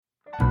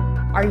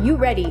Are you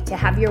ready to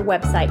have your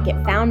website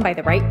get found by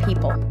the right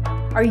people?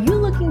 Are you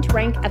looking to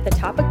rank at the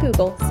top of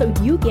Google so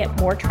you get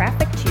more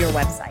traffic to your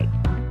website?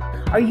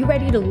 Are you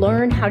ready to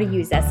learn how to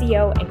use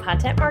SEO and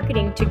content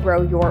marketing to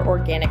grow your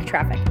organic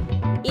traffic?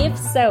 If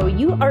so,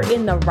 you are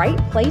in the right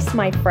place,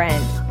 my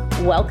friend.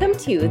 Welcome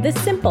to the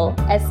Simple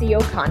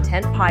SEO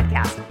Content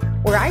Podcast,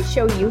 where I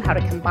show you how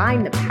to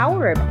combine the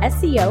power of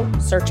SEO,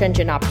 search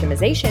engine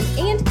optimization,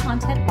 and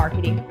content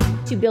marketing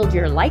to build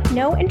your like,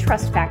 know, and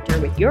trust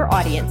factor with your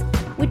audience,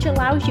 which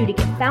allows you to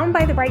get found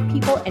by the right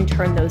people and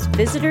turn those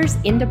visitors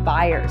into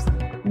buyers.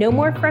 No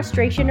more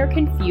frustration or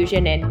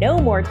confusion, and no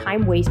more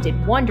time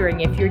wasted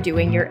wondering if you're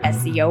doing your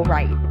SEO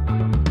right.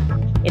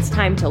 It's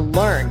time to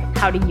learn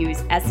how to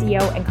use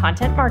SEO and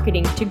content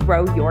marketing to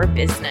grow your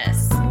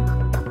business.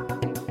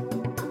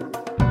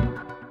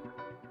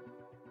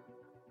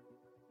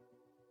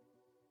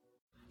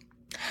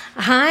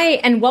 Hi,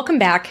 and welcome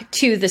back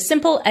to the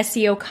Simple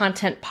SEO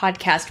Content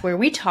Podcast, where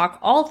we talk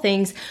all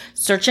things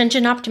search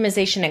engine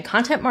optimization and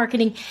content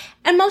marketing,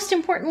 and most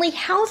importantly,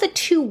 how the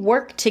two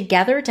work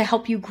together to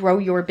help you grow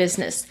your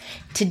business.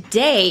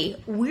 Today,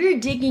 we're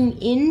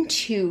digging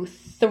into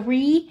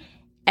 3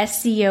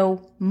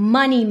 SEO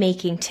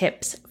money-making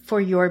tips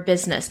for your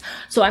business.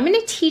 So I'm going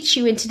to teach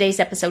you in today's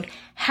episode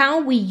how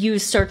we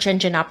use search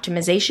engine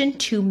optimization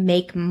to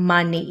make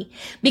money,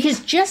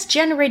 because just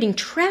generating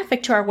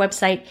traffic to our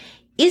website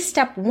is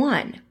step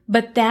 1,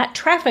 but that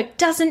traffic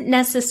doesn't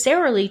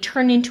necessarily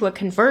turn into a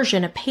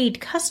conversion, a paid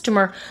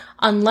customer,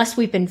 unless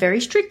we've been very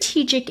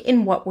strategic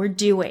in what we're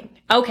doing.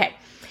 Okay,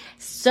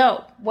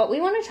 so what we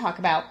want to talk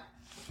about,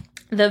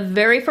 the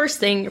very first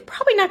thing, you're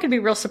probably not going to be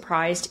real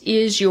surprised,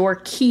 is your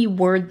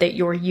keyword that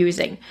you're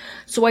using.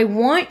 So I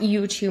want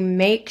you to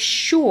make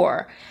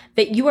sure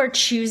that you are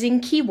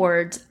choosing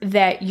keywords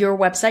that your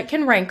website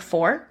can rank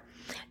for,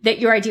 that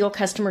your ideal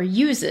customer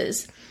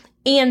uses,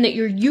 and that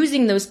you're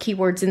using those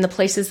keywords in the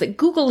places that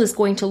Google is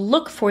going to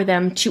look for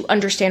them to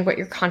understand what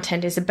your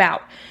content is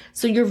about.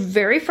 So your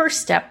very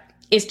first step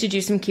is to do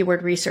some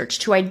keyword research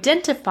to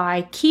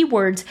identify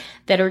keywords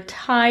that are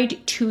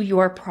tied to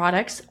your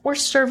products or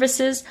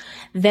services,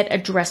 that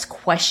address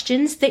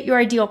questions that your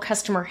ideal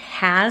customer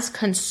has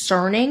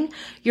concerning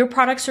your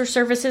products or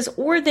services,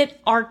 or that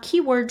are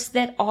keywords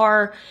that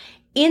are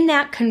in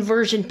that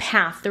conversion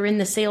path. They're in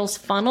the sales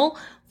funnel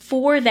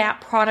for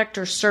that product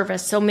or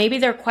service. So maybe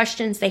there are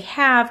questions they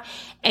have,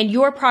 and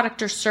your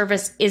product or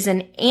service is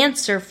an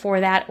answer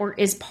for that or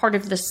is part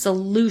of the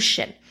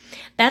solution.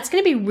 That's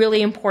going to be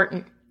really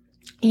important.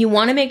 You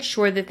want to make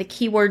sure that the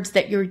keywords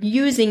that you're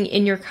using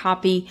in your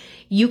copy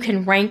you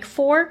can rank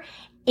for,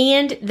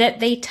 and that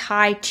they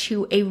tie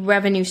to a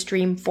revenue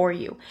stream for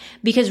you.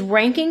 Because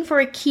ranking for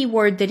a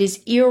keyword that is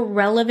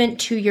irrelevant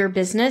to your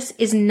business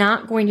is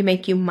not going to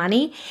make you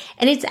money,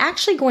 and it's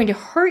actually going to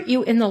hurt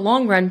you in the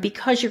long run,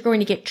 because you're going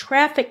to get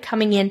traffic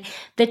coming in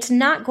that's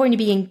not going to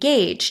be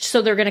engaged.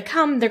 So they're going to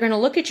come, they're going to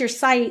look at your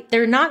site,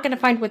 they're not going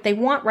to find what they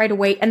want right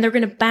away, and they're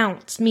going to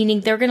bounce, meaning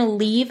they're going to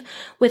leave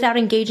without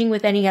engaging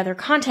with any other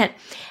content.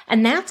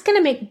 And that's going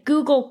to make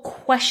Google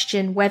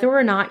question whether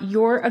or not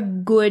you're a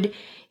good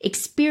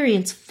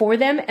experience for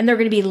them, and they're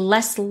going to be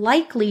less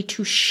likely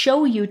to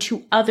show you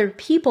to other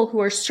people who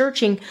are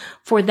searching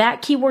for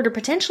that keyword, or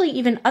potentially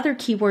even other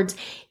keywords,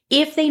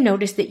 if they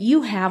notice that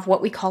you have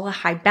what we call a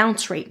high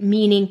bounce rate,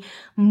 meaning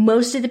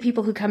most of the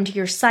people who come to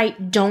your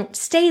site don't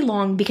stay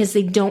long because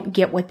they don't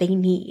get what they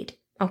need.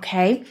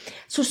 Okay?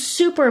 So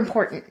super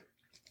important.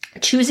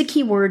 Choose a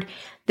keyword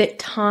that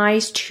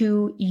ties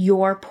to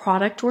your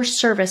product or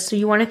service. So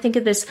you want to think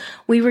of this,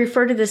 we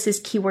refer to this as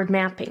keyword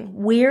mapping.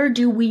 Where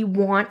do we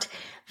want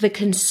the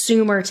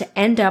consumer to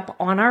end up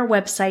on our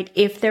website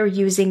if they're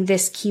using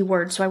this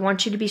keyword? So I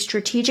want you to be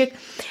strategic.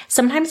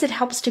 Sometimes it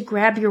helps to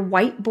grab your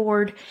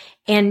whiteboard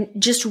and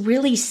just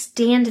really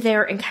stand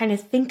there and kind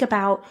of think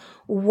about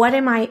what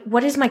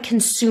is my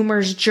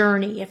consumer's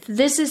journey? If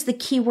this is the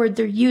keyword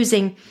they're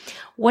using,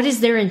 what is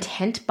their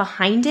intent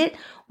behind it?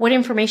 What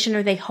information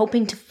are they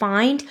hoping to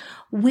find?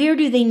 Where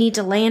do they need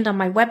to land on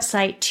my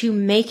website to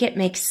make it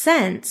make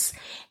sense?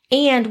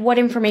 And what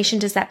information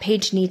does that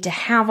page need to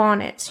have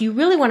on it? So you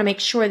really want to make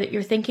sure that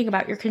you're thinking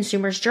about your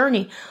consumer's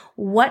journey.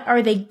 What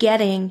are they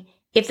getting?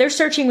 If they're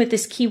searching with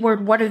this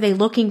keyword, what are they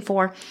looking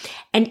for?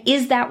 And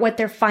is that what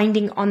they're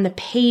finding on the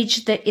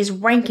page that is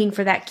ranking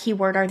for that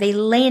keyword? Are they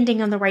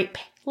landing on the right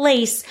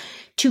place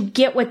to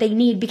get what they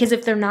need? Because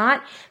if they're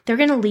not, they're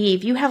going to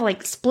leave. You have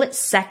like split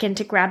second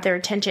to grab their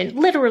attention,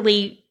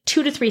 literally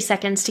 2 to 3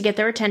 seconds to get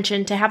their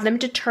attention, to have them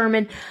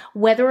determine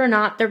whether or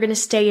not they're going to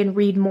stay and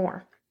read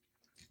more.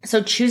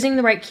 So choosing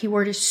the right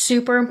keyword is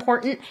super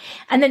important.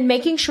 And then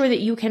making sure that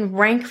you can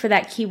rank for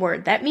that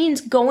keyword. That means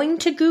going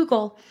to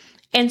Google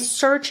and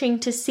searching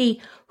to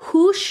see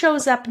who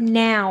shows up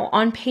now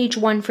on page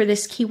 1 for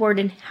this keyword,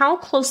 and how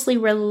closely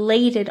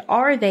related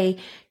are they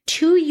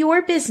to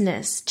your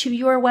business, to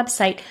your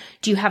website.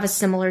 Do you have a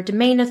similar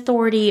domain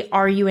authority?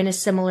 Are you in a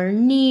similar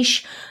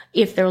niche?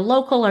 If they're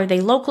local, are they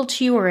local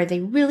to you, or are they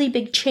really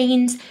big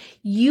chains?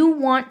 You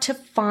want to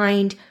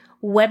find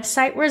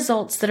website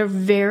results that are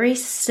very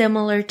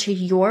similar to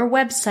your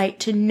website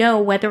to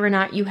know whether or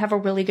not you have a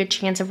really good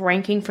chance of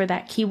ranking for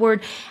that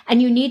keyword.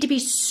 And you need to be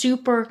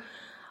super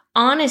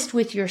honest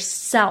with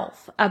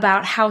yourself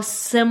about how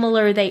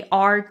similar they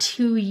are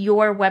to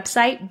your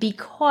website,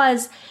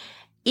 because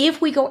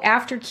if we go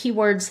after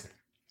keywords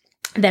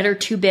that are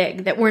too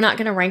big, that we're not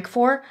going to rank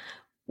for,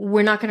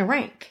 we're not going to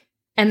rank.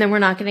 And then we're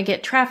not going to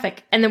get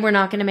traffic. And then we're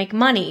not going to make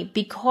money,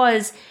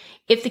 because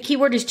if the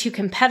keyword is too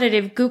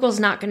competitive,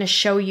 Google's not going to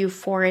show you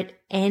for it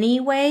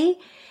anyway.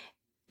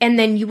 And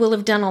then you will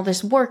have done all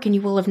this work and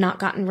you will have not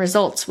gotten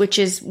results, which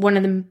is one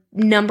of the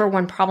number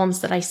one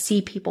problems that I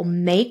see people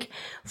make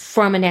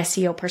from an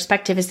SEO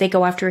perspective, is they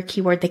go after a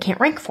keyword they can't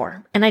rank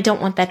for. And I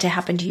don't want that to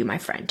happen to you, my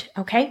friend.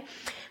 Okay.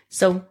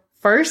 So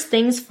first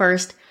things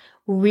first,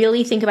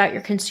 really think about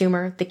your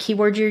consumer, the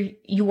keyword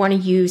you want to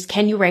use.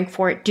 Can you rank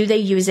for it? Do they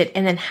use it?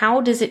 And then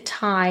how does it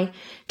tie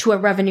to a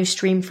revenue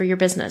stream for your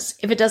business?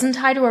 If it doesn't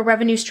tie to a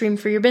revenue stream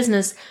for your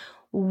business,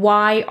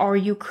 why are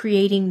you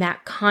creating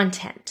that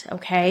content?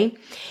 Okay.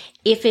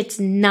 If it's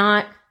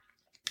not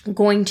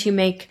going to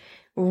make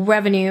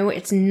revenue,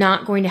 it's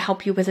not going to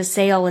help you with a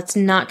sale, it's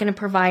not going to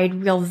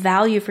provide real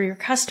value for your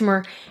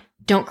customer,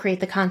 don't create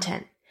the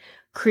content.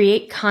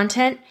 Create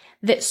content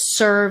that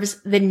serves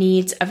the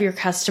needs of your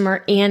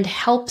customer and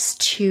helps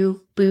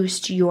to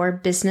boost your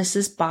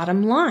business's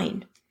bottom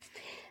line.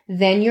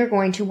 Then you're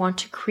going to want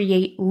to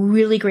create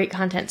really great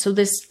content. So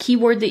this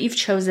keyword that you've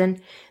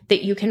chosen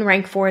that you can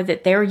rank for,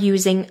 that they're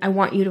using, I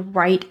want you to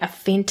write a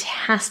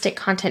fantastic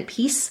content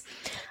piece.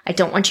 I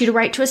don't want you to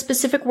write to a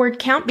specific word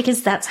count,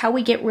 because that's how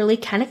we get really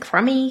kind of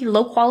crummy,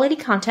 low quality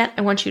content.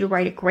 I want you to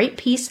write a great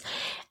piece.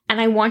 And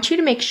I want you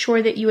to make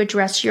sure that you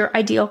address your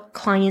ideal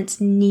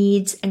client's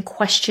needs and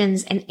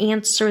questions and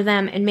answer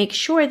them and make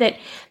sure that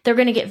they're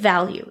going to get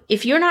value.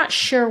 If you're not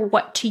sure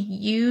what to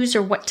use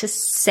or what to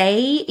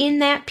say in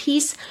that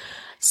piece,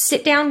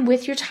 sit down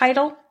with your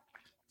title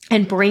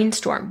and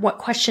brainstorm. What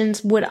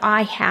questions would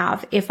I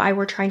have if I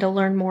were trying to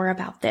learn more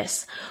about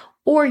this?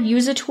 Or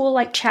use a tool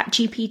like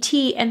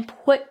ChatGPT and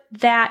put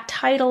that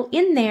title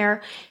in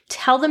there.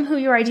 Tell them who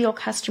your ideal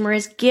customer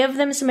is, give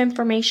them some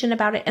information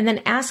about it, and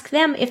then ask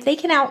them if they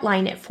can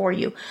outline it for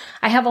you.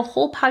 I have a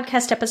whole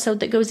podcast episode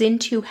that goes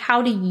into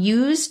how to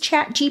use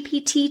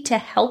ChatGPT to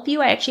help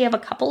you. I actually have a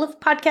couple of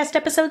podcast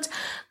episodes.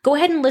 Go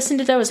ahead and listen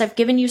to those. I've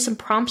given you some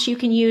prompts you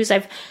can use.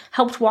 I've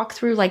helped walk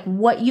through like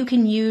what you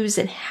can use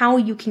and how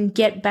you can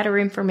get better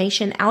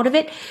information out of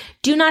it.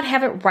 Do not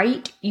have it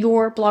write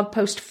your blog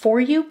post for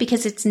you,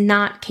 because it's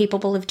not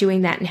capable of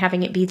doing that and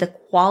having it be the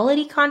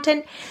quality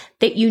content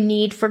that you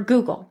need for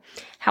Google.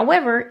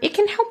 However, it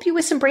can help you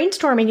with some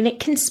brainstorming and it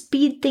can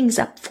speed things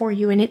up for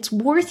you, and it's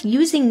worth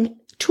using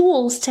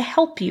tools to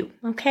help you.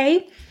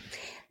 Okay.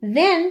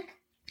 Then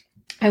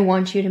I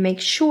want you to make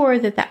sure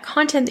that that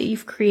content that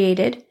you've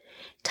created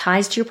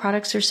ties to your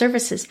products or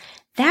services.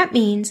 That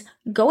means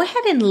go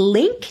ahead and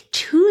link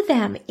to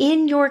them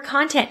in your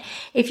content.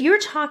 If you're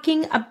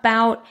talking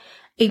about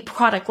a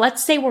product,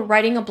 let's say we're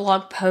writing a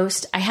blog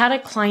post. I had a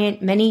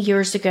client many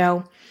years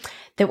ago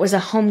that was a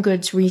home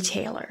goods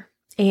retailer,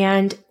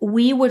 and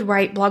we would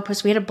write blog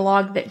posts. We had a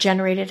blog that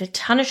generated a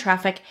ton of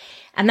traffic,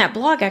 and that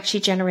blog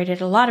actually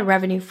generated a lot of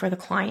revenue for the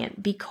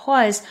client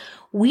because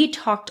we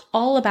talked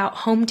all about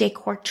home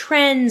decor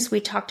trends. We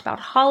talked about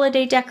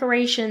holiday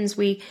decorations.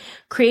 We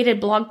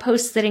created blog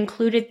posts that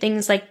included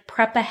things like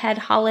prep ahead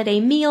holiday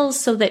meals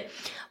so that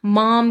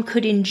mom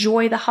could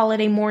enjoy the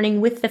holiday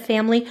morning with the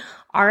family.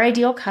 Our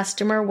ideal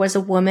customer was a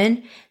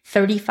woman,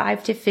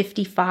 35 to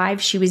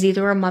 55. She was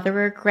either a mother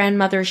or a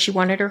grandmother. She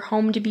wanted her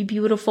home to be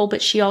beautiful,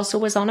 but she also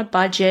was on a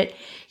budget.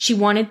 She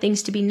wanted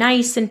things to be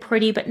nice and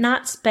pretty, but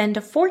not spend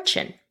a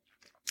fortune.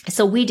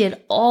 So we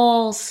did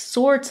all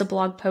sorts of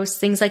blog posts,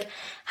 things like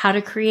how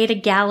to create a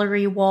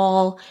gallery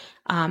wall,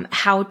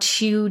 how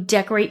to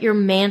decorate your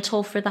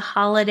mantle for the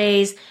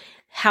holidays,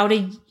 how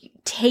to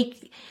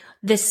take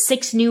the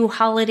 6 new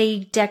holiday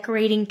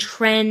decorating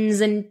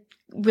trends and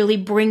really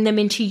bring them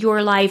into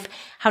your life,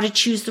 how to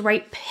choose the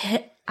right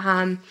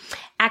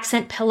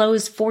accent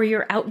pillows for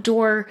your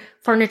outdoor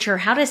furniture,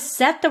 how to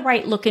set the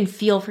right look and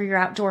feel for your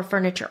outdoor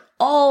furniture,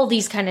 all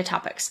these kind of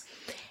topics.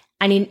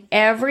 And in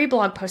every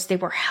blog post, they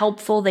were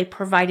helpful. They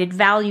provided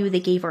value.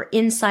 They gave her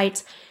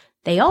insights.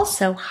 They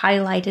also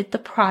highlighted the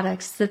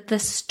products that the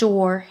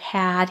store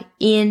had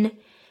in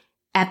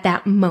at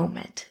that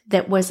moment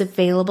that was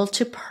available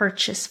to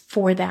purchase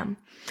for them,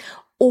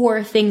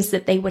 or things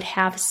that they would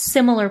have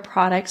similar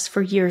products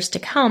for years to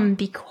come,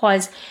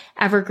 because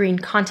evergreen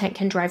content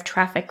can drive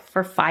traffic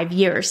for 5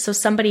 years. So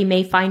somebody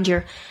may find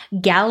your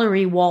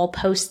gallery wall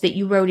post that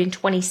you wrote in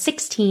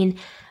 2016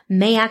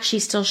 may actually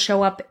still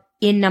show up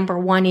in number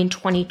 1 in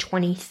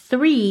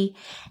 2023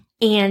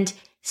 and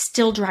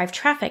still drive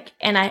traffic.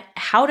 And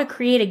how to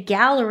create a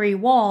gallery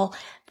wall,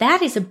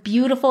 that is a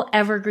beautiful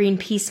evergreen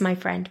piece, my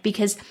friend,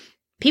 because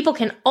people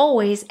can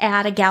always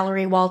add a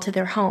gallery wall to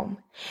their home.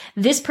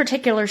 This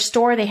particular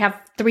store, they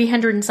have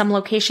 300 and some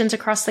locations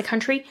across the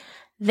country.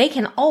 they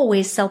can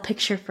always sell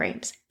picture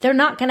frames. They're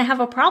not going to have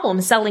a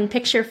problem selling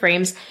picture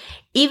frames.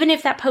 Even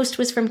if that post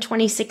was from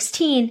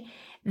 2016,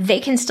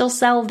 they can still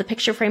sell the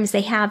picture frames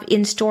they have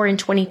in store in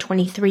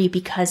 2023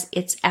 because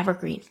it's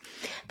evergreen.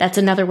 That's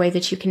another way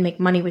that you can make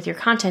money with your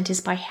content,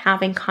 is by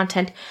having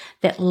content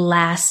that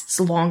lasts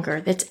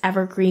longer, that's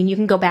evergreen. You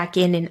can go back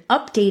in and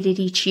update it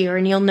each year.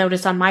 And you'll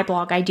notice on my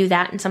blog, I do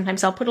that. And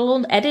sometimes I'll put a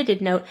little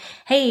edited note.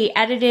 Hey,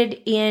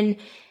 edited in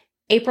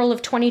April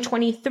of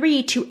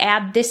 2023 to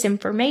add this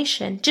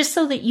information, just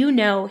so that you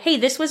know, hey,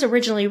 this was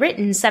originally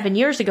written 7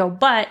 years ago,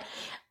 but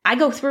I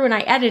go through and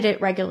I edit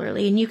it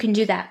regularly, and you can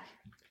do that.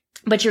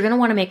 But you're going to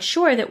want to make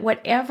sure that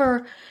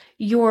whatever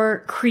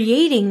you're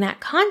creating that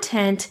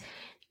content,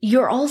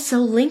 you're also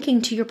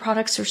linking to your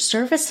products or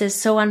services.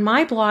 So on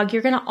my blog,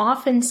 you're going to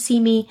often see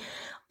me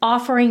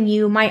offering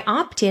you my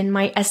opt-in,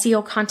 my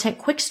SEO content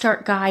quick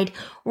start guide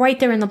right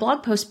there in the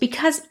blog post,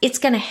 because it's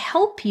going to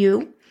help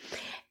you,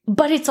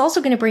 but it's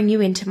also going to bring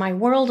you into my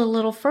world a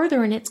little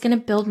further, and it's going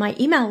to build my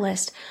email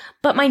list.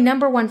 But my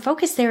number one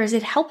focus there is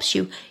it helps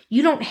you.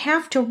 You don't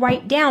have to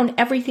write down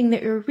everything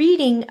that you're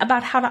reading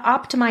about how to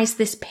optimize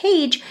this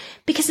page,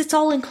 because it's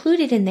all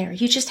included in there.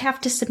 You just have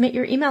to submit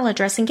your email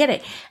address and get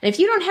it. And if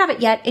you don't have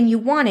it yet and you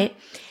want it,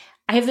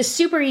 I have the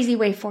super easy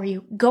way for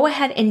you. Go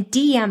ahead and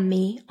DM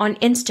me on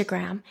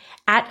Instagram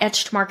at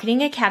Etched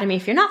Marketing Academy.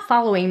 If you're not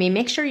following me,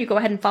 make sure you go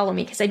ahead and follow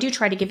me, because I do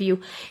try to give you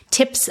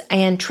tips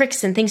and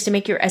tricks and things to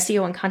make your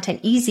SEO and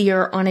content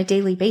easier on a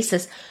daily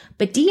basis.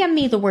 But DM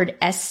me the word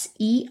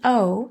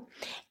SEO,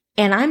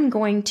 and I'm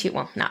going to,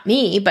 well, not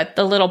me, but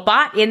the little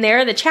bot in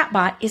there, the chat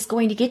bot, is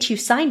going to get you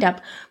signed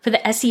up for the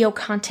SEO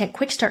Content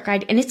Quick Start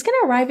Guide, and it's going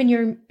to arrive in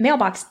your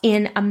mailbox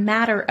in a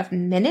matter of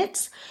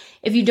minutes.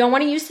 If you don't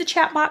want to use the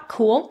chat bot,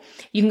 cool.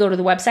 You can go to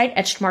the website,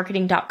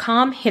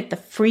 etchedmarketing.com, hit the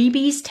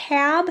freebies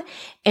tab,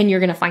 and you're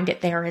going to find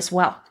it there as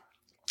well.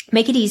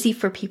 Make it easy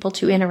for people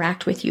to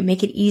interact with you.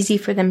 Make it easy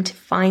for them to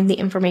find the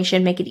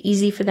information. Make it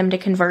easy for them to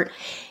convert.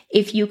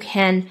 If you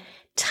can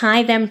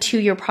tie them to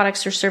your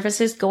products or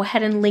services, go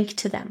ahead and link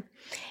to them.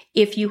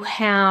 If you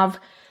have,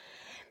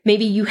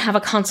 maybe you have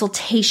a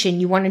consultation,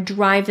 you want to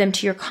drive them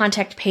to your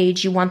contact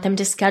page, you want them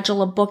to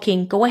schedule a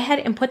booking, go ahead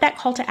and put that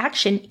call to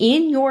action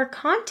in your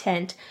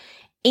content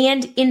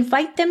and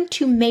invite them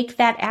to make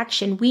that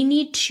action. We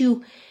need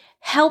to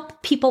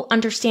help people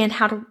understand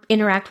how to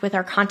interact with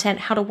our content,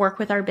 how to work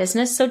with our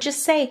business. So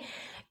just say,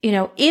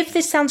 if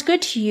this sounds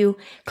good to you,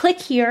 click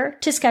here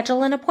to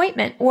schedule an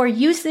appointment, or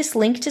use this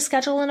link to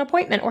schedule an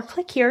appointment, or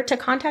click here to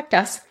contact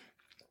us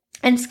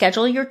and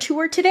schedule your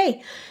tour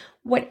today.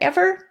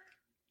 Whatever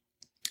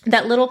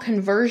that little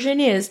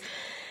conversion is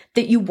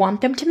that you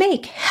want them to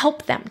make,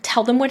 help them,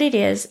 tell them what it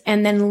is,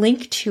 and then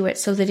link to it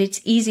so that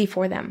it's easy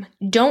for them.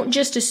 Don't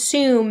just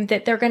assume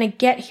that they're going to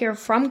get here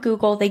from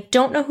Google. They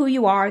don't know who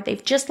you are.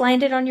 They've just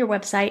landed on your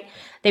website.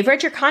 They've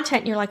read your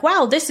content and you're like,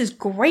 wow, this is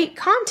great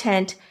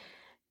content.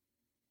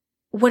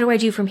 What do I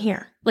do from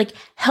here?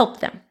 Help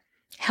them.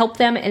 Help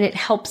them, and it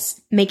helps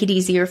make it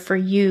easier for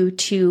you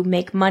to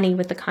make money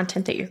with the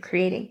content that you're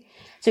creating.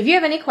 So if you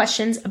have any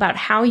questions about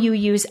how you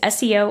use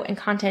SEO and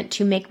content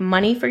to make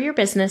money for your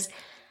business,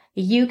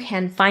 you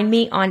can find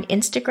me on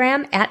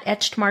Instagram at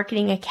Etched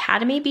Marketing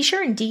Academy. Be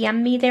sure and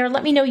DM me there.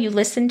 Let me know you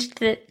listened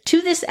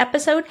to this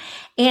episode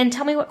and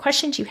tell me what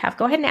questions you have.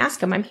 Go ahead and ask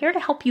them. I'm here to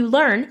help you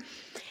learn.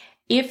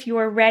 If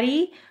you're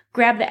ready,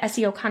 grab the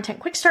SEO Content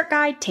Quick Start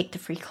Guide, take the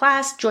free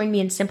class, join me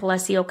in Simple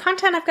SEO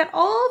Content. I've got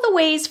all the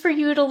ways for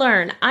you to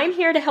learn. I'm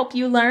here to help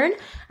you learn.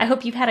 I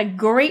hope you've had a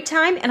great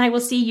time, and I will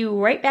see you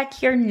right back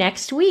here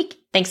next week.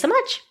 Thanks so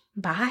much.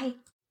 Bye.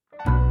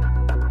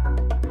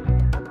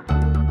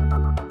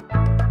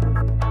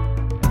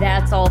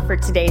 That's all for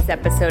today's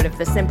episode of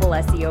the Simple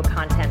SEO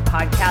Content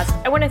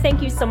Podcast. I want to thank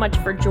you so much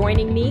for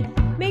joining me.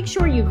 Make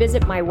sure you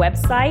visit my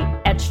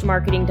website,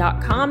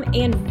 etchedmarketing.com,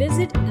 and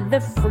visit the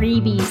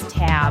freebies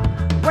tab.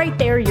 Right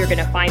there, you're going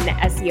to find the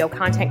SEO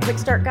Content Quick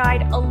Start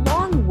Guide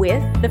along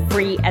with the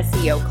free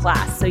SEO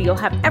class. So you'll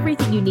have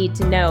everything you need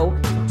to know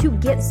to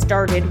get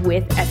started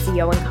with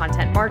SEO and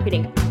content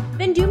marketing.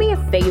 Then do me a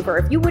favor,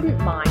 if you wouldn't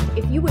mind,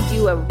 if you would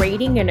do a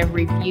rating and a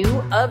review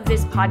of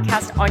this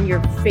podcast on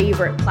your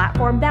favorite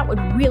platform. That would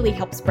really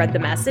help spread the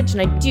message,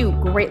 and I do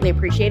greatly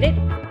appreciate it.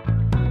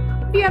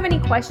 If you have any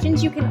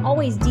questions, you can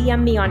always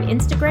DM me on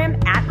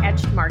Instagram at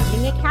Etched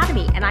Marketing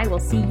Academy, and I will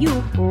see you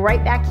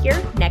right back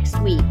here next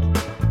week.